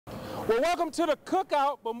Well, welcome to the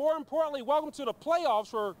cookout, but more importantly, welcome to the playoffs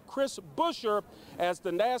for Chris Buescher as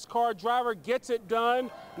the NASCAR driver gets it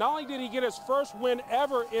done. Not only did he get his first win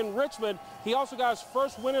ever in Richmond, he also got his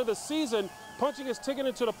first win of the season, punching his ticket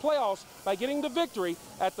into the playoffs by getting the victory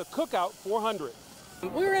at the Cookout 400.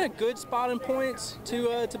 We were in a good spot in points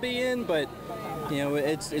to be in, but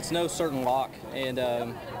it's no certain lock, and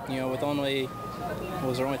with only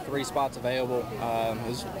there only 3 spots available. It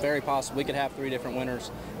was very possible we could have 3 different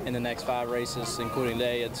winners in the next 5 races, including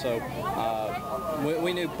today, and so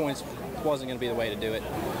we knew points wasn't going to be the way to do it.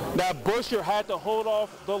 Now, Buescher had to hold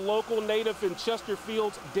off the local native in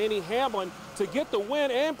Chesterfield's Denny Hamlin to get the win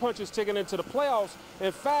and punch his ticket into the playoffs.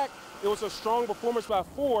 In fact, it was a strong performance by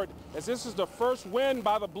Ford, as this is the first win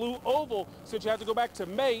by the Blue Oval since you had to go back to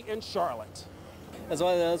May in Charlotte. That's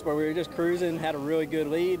one of those where we were just cruising, had a really good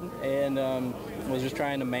lead, and was just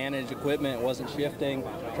trying to manage equipment. It wasn't shifting,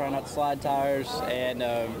 trying not to slide tires, and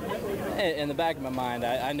in the back of my mind,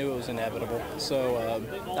 I knew it was inevitable. So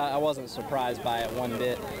I wasn't surprised by it one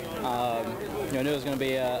bit. I knew it was going to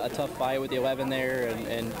be a tough fight with the 11 there,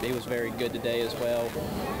 and he was very good today as well.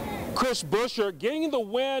 Chris Buescher getting the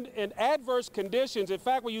win in adverse conditions. In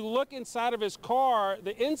fact, when you look inside of his car,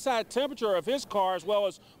 the inside temperature of his car, as well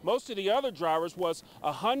as most of the other drivers, was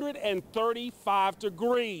 135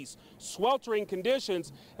 degrees. Sweltering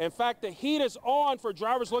conditions. In fact, the heat is on for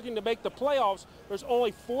drivers looking to make the playoffs. There's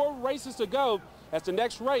only 4 races to go, as the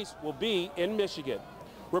next race will be in Michigan.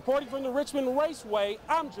 Reporting from the Richmond Raceway,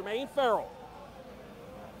 I'm Jermaine Ferrell.